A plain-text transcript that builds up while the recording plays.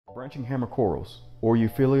Branching hammer corals, or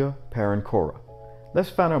Euphylia paracora.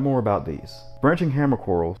 Let's find out more about these. Branching hammer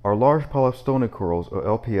corals are large polyp stony corals, or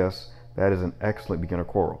L.P.S. That is an excellent beginner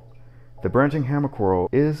coral. The branching hammer coral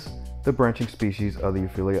is the branching species of the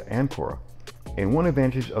Euphylia paracora. And one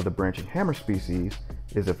advantage of the branching hammer species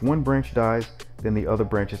is if one branch dies, then the other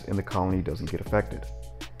branches in the colony doesn't get affected.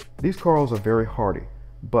 These corals are very hardy,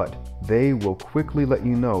 but they will quickly let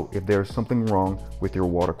you know if there's something wrong with your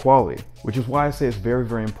water quality, which is why I say it's very,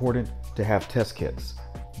 very important to have test kits.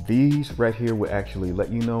 These right here will actually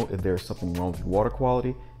let you know if there's something wrong with your water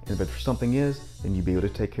quality, and if something is, then you'll be able to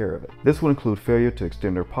take care of it. This will include failure to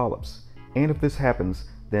extend their polyps, and if this happens,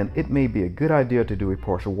 then it may be a good idea to do a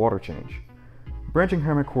partial water change. Branching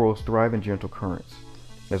hammer corals thrive in gentle currents,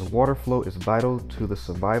 as water flow is vital to the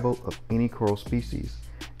survival of any coral species,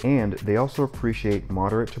 and they also appreciate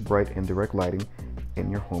moderate to bright indirect lighting in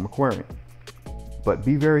your home aquarium. But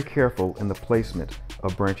be very careful in the placement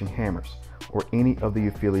of branching hammers or any of the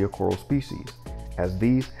Euphylia coral species, as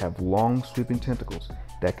these have long sweeping tentacles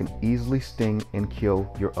that can easily sting and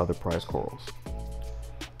kill your other prize corals.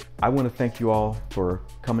 I want to thank you all for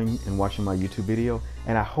coming and watching my YouTube video,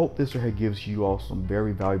 and I hope this right here gives you all some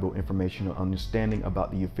very valuable information or understanding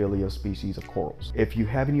about the Euphylia species of corals. If you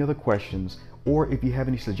have any other questions, or if you have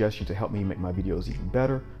any suggestions to help me make my videos even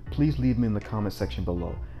better, please leave them in the comment section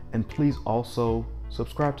below. And please also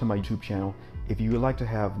subscribe to my YouTube channel if you would like to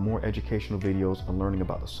have more educational videos on learning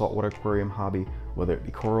about the saltwater aquarium hobby, whether it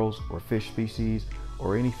be corals or fish species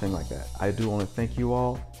or anything like that. I do want to thank you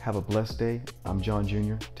all. Have a blessed day. I'm John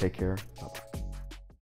Jr. Take care. Bye-bye.